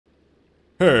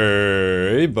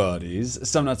Hey buddies,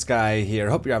 SomeNutzGuy here.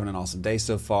 Hope you're having an awesome day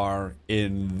so far.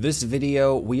 In this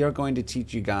video, we are going to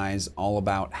teach you guys all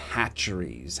about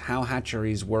hatcheries, how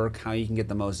hatcheries work, how you can get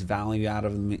the most value out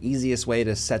of them, the easiest way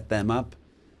to set them up,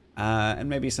 and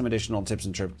maybe some additional tips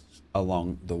and tricks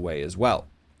along the way as well.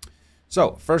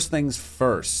 So, first things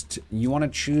first, you want to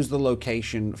choose the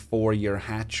location for your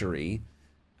hatchery,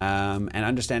 and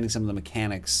understanding some of the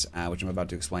mechanics, which I'm about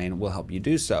to explain, will help you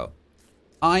do so.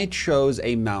 I chose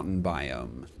a mountain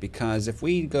biome because if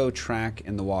we go track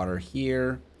in the water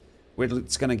here,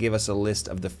 it's going to give us a list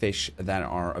of the fish that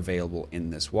are available in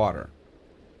this water.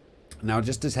 Now,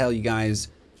 just to tell you guys,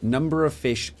 number of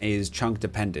fish is chunk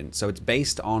dependent. So it's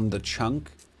based on the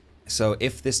chunk. So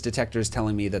if this detector is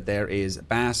telling me that there is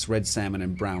bass, red salmon,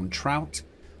 and brown trout,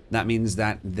 that means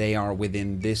that they are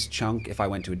within this chunk. If I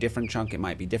went to a different chunk, it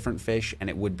might be different fish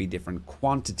and it would be different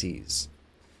quantities.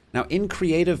 Now, in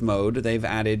creative mode, they've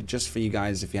added, just for you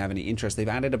guys if you have any interest, they've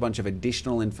added a bunch of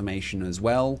additional information as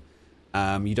well.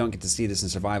 You don't get to see this in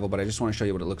survival, but I just want to show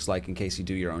you what it looks like in case you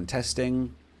do your own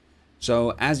testing.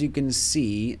 So, as you can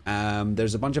see,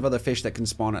 there's a bunch of other fish that can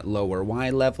spawn at lower Y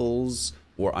levels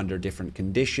or under different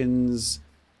conditions.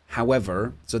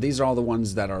 However, so these are all the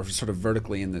ones that are sort of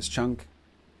vertically in this chunk.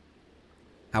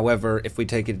 However, if we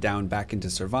take it down back into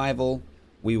survival,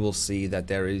 we will see that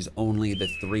there is only the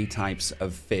 3 types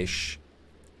of fish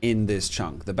in this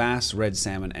chunk. The bass, red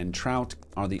salmon, and trout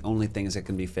are the only things that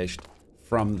can be fished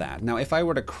from that. Now, if I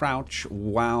were to crouch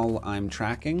while I'm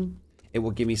tracking, it will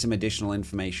give me some additional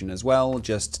information as well.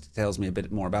 Just tells me a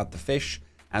bit more about the fish,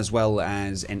 as well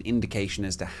as an indication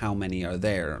as to how many are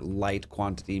there. Light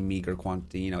quantity, meager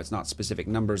quantity, you know, it's not specific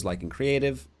numbers like in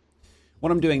creative.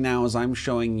 What I'm doing now is I'm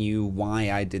showing you why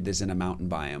I did this in a mountain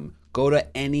biome. Go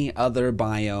to any other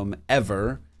biome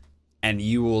ever, and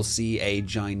you will see a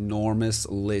ginormous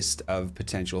list of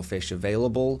potential fish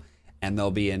available, and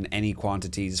they'll be in any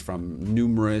quantities from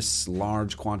numerous,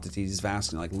 large quantities,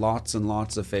 vast, like lots and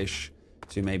lots of fish,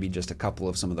 to maybe just a couple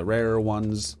of some of the rarer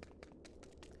ones.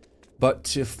 But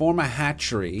to form a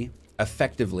hatchery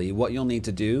effectively, what you'll need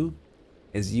to do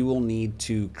is you will need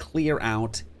to clear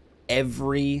out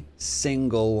every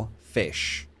single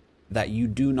fish that you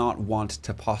do not want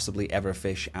to possibly ever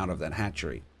fish out of that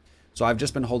hatchery. So I've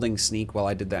just been holding sneak while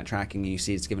I did that tracking, and you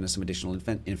see it's given us some additional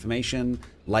information,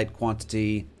 light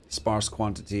quantity, sparse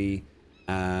quantity,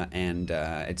 and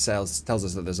it tells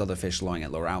us that there's other fish lowing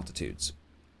at lower altitudes.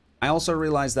 I also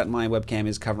realized that my webcam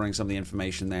is covering some of the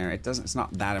information there. It's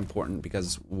not that important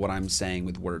because what I'm saying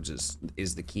with words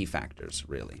is the key factors,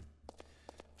 really.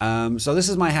 So this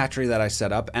is my hatchery that I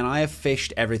set up, and I have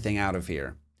fished everything out of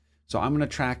here. So I'm going to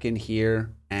track in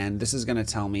here, and this is going to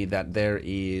tell me that there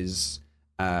is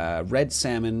red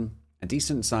salmon, a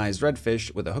decent sized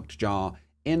redfish with a hooked jaw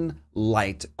in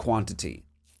light quantity.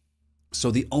 So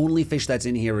the only fish that's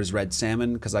in here is red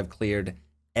salmon because I've cleared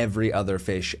every other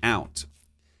fish out.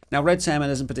 Now, red salmon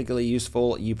isn't particularly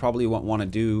useful. You probably won't want to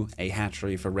do a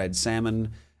hatchery for red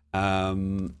salmon.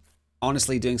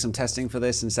 Honestly, doing some testing for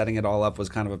this and setting it all up was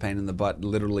kind of a pain in the butt,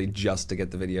 literally just to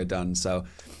get the video done. So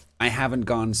I haven't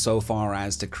gone so far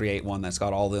as to create one that's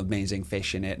got all the amazing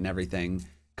fish in it and everything,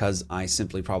 because I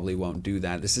simply probably won't do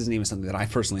that. This isn't even something that I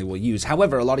personally will use.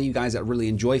 However, a lot of you guys that really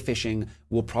enjoy fishing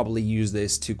will probably use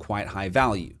this to quite high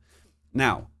value.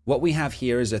 Now, what we have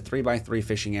here is a 3x3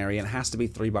 fishing area. It has to be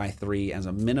 3x3 as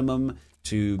a minimum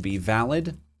to be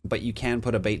valid, but you can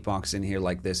put a bait box in here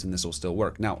like this and this will still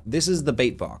work. Now, this is the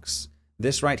bait box.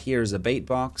 This right here is a bait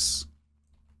box.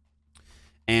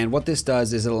 And what this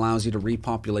does is it allows you to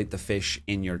repopulate the fish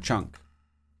in your chunk.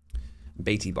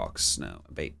 Bait box.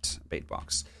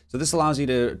 So this allows you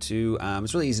to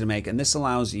it's really easy to make, and this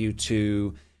allows you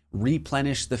to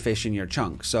replenish the fish in your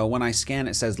chunk. So when I scan,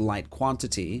 it says light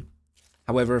quantity.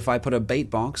 However, if I put a bait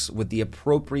box with the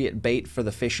appropriate bait for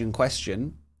the fish in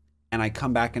question, and I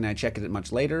come back and I check it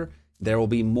much later, there will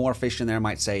be more fish in there. I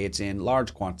might say it's in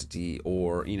large quantity,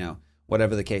 or, you know,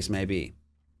 whatever the case may be.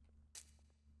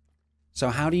 So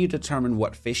how do you determine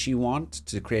what fish you want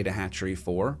to create a hatchery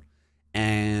for?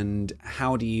 And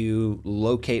how do you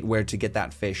locate where to get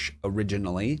that fish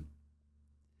originally?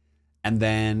 And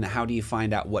then how do you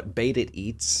find out what bait it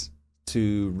eats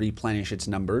to replenish its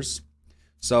numbers?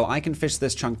 So I can fish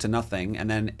this chunk to nothing, and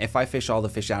then if I fish all the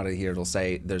fish out of here, it'll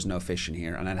say there's no fish in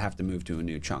here, and I'd have to move to a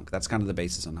new chunk. That's kind of the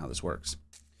basis on how this works.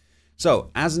 So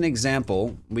as an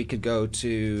example, we could go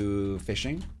to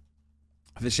fishing.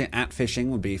 Fishing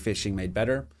would be fishing made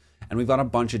better. And we've got a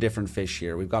bunch of different fish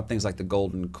here. We've got things like the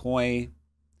golden koi.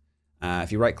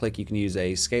 If you right click, you can use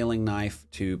a scaling knife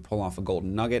to pull off a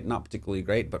golden nugget. Not particularly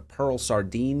great, but pearl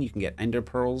sardine, you can get ender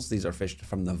pearls. These are fished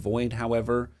from the void,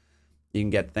 however. You can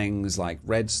get things like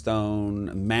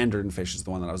redstone. Mandarin fish is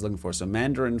the one that I was looking for. So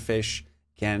mandarin fish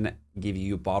can give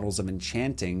you bottles of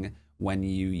enchanting when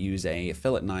you use a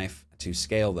fillet knife to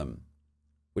scale them,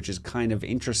 which is kind of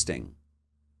interesting.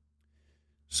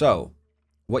 So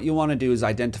what you want to do is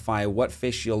identify what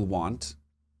fish you'll want,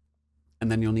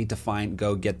 and then you'll need to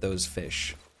go get those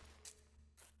fish.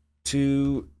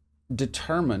 To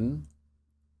determine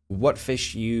what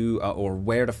fish you, or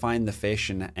where to find the fish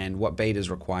and what bait is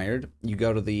required, you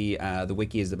go to the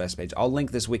wiki is the best page. I'll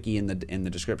link this wiki in the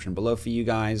description below for you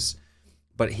guys.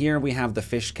 But here we have the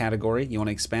fish category. You want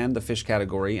to expand the fish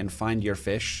category and find your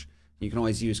fish. You can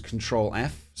always use Control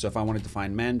F. So if I wanted to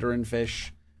find mandarin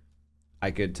fish, I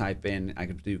could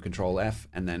do Control F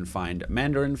and then find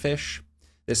mandarin fish.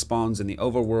 This spawns in the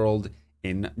overworld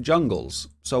in jungles.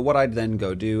 So what I'd then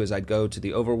go do is I'd go to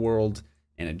the overworld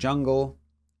in a jungle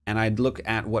and I'd look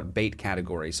at what bait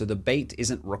category. So the bait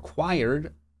isn't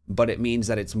required, but it means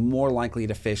that it's more likely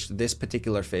to fish this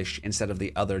particular fish instead of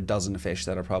the other dozen fish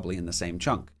that are probably in the same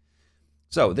chunk.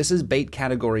 So this is bait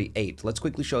category 8. Let's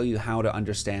quickly show you how to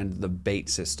understand the bait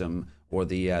system, or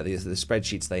the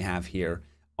spreadsheets they have here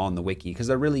on the wiki, because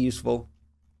they're really useful,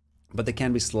 but they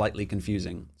can be slightly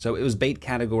confusing. So it was bait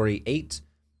category 8.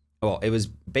 Well, it was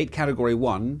bait category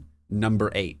 1,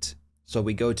 number 8. So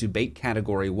we go to bait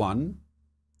category 1,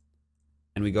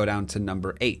 and we go down to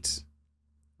number 8,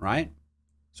 right?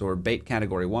 So we're bait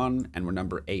category 1, and we're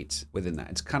number 8 within that.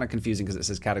 It's kind of confusing because it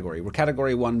says category. We're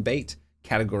category 1 bait,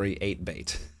 category 8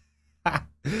 bait.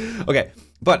 Okay,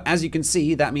 but as you can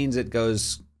see, that means it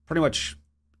goes pretty much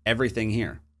everything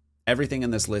here. Everything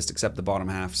in this list except the bottom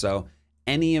half. So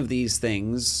any of these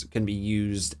things can be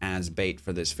used as bait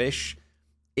for this fish.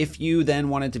 If you then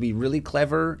wanted to be really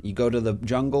clever, you go to the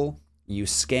jungle, you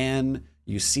scan,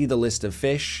 you see the list of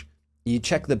fish, you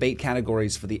check the bait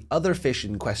categories for the other fish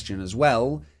in question as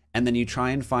well, and then you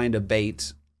try and find a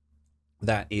bait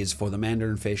that is for the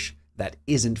mandarin fish that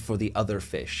isn't for the other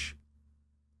fish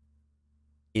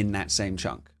in that same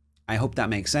chunk. I hope that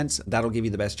makes sense. That'll give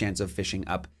you the best chance of fishing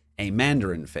up a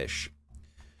mandarin fish.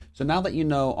 So now that you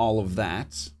know all of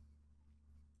that,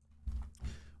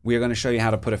 we are going to show you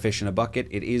how to put a fish in a bucket.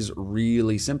 It is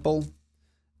really simple,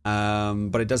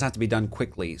 but it does have to be done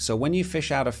quickly. So when you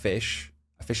fish out a fish,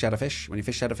 the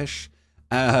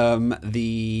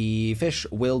fish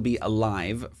will be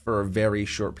alive for a very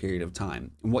short period of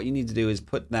time. And what you need to do is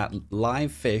put that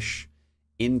live fish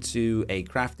into a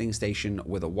crafting station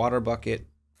with a water bucket,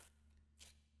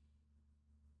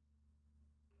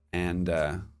 and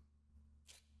then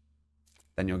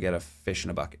you'll get a fish in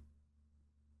a bucket.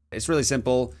 It's really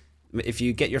simple. If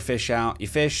you get your fish out, you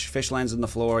fish lands on the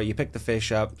floor, you pick the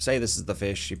fish up, say this is the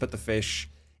fish, you put the fish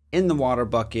in the water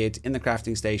bucket, in the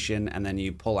crafting station, and then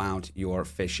you pull out your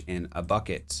fish in a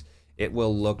bucket. It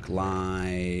will look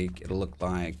like,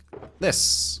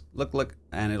 this. Look,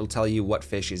 and it'll tell you what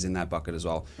fish is in that bucket as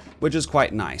well, which is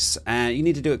quite nice. And you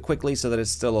need to do it quickly so that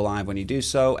it's still alive when you do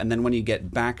so. And then when you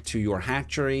get back to your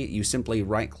hatchery, you simply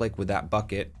right-click with that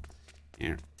bucket.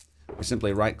 Here. You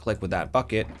simply right-click with that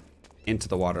bucket into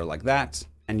the water like that,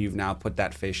 and you've now put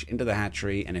that fish into the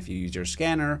hatchery, and if you use your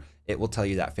scanner, it will tell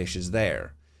you that fish is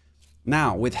there.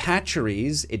 Now, with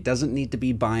hatcheries, it doesn't need to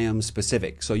be biome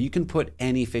specific. So you can put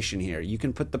any fish in here. You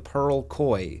can put the pearl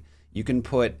koi. You can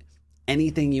put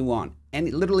anything you want.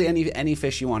 Literally any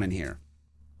fish you want in here.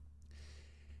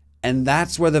 And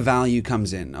that's where the value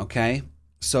comes in, okay?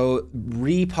 So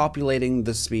repopulating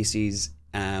the species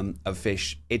of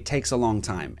fish, it takes a long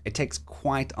time. It takes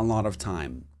quite a lot of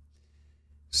time.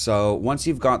 So once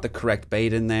you've got the correct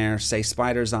bait in there, say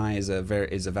spider's eye is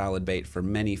a valid bait for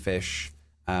many fish.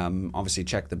 Obviously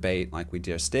check the bait like we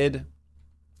just did.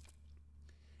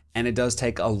 And it does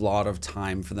take a lot of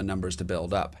time for the numbers to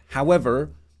build up.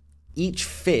 However, each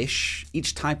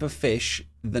type of fish,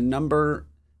 the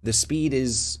speed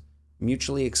is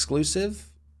mutually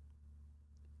exclusive.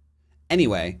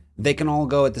 Anyway, they can all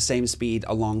go at the same speed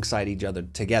alongside each other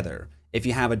together. If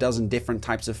you have a dozen different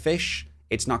types of fish,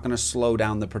 it's not going to slow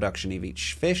down the production of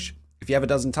each fish. If you have a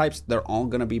dozen types, they're all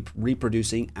going to be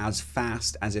reproducing as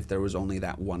fast as if there was only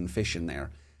that one fish in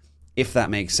there, if that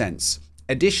makes sense.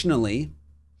 Additionally,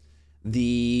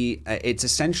 it's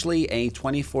essentially a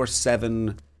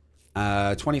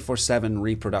 24/7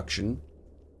 reproduction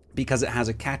because it has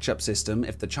a catch-up system.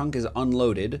 If the chunk is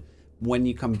unloaded, when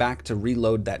you come back to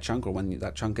reload that chunk, or when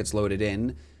that chunk gets loaded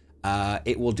in,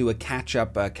 it will do a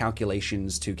catch-up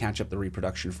calculations to catch up the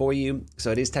reproduction for you.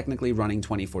 So it is technically running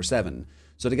 24/7.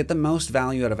 So to get the most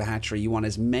value out of a hatchery, you want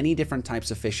as many different types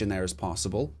of fish in there as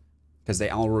possible, because they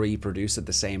all reproduce at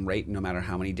the same rate no matter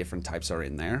how many different types are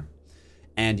in there.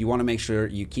 And you want to make sure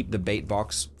you keep the bait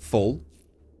box full.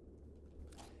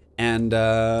 And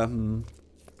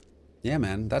yeah,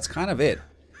 man, that's kind of it.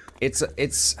 It's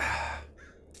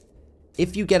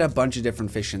if you get a bunch of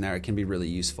different fish in there, it can be really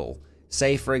useful.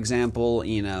 Say, for example,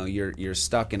 you know, you're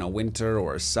stuck in a winter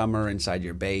or a summer inside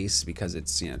your base because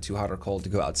it's, you know, too hot or cold to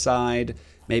go outside.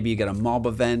 Maybe you get a mob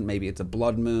event, maybe it's a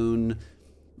blood moon.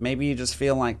 Maybe you just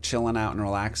feel like chilling out and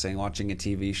relaxing, watching a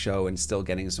TV show and still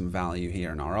getting some value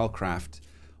here in RLCraft.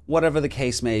 Whatever the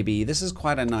case may be, this is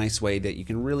quite a nice way that you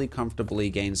can really comfortably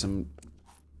gain some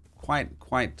quite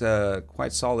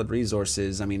solid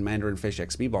resources. I mean, Mandarin fish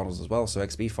XP bottles as well, so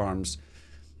XP farms,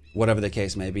 whatever the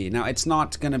case may be. Now, it's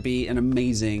not going to be an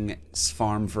amazing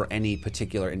farm for any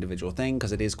particular individual thing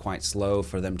because it is quite slow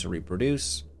for them to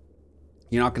reproduce.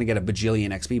 You're not going to get a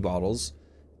bajillion XP bottles,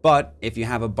 but if you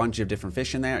have a bunch of different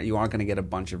fish in there, you are going to get a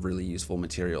bunch of really useful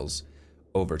materials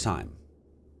over time.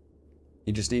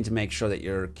 You just need to make sure that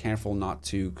you're careful not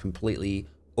to completely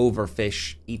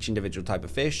overfish each individual type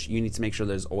of fish. You need to make sure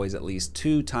there's always at least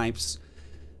 2 types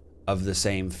of the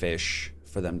same fish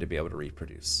for them to be able to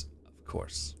reproduce, of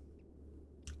course.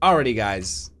 Alrighty,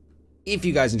 guys. If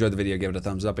you guys enjoyed the video, give it a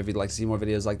thumbs up. If you'd like to see more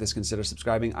videos like this, consider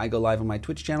subscribing. I go live on my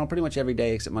Twitch channel pretty much every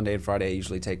day except Monday and Friday I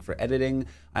usually take for editing.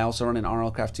 I also run an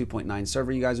RLCraft 2.9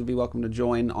 server you guys would be welcome to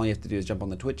join. All you have to do is jump on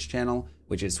the Twitch channel,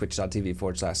 which is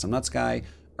twitch.tv/SomeNutzGuy,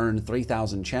 earn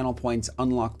 3,000 channel points,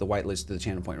 unlock the whitelist to the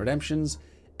channel point redemptions,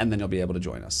 and then you'll be able to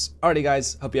join us. Alrighty,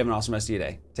 guys. Hope you have an awesome rest of your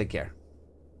day. Take care.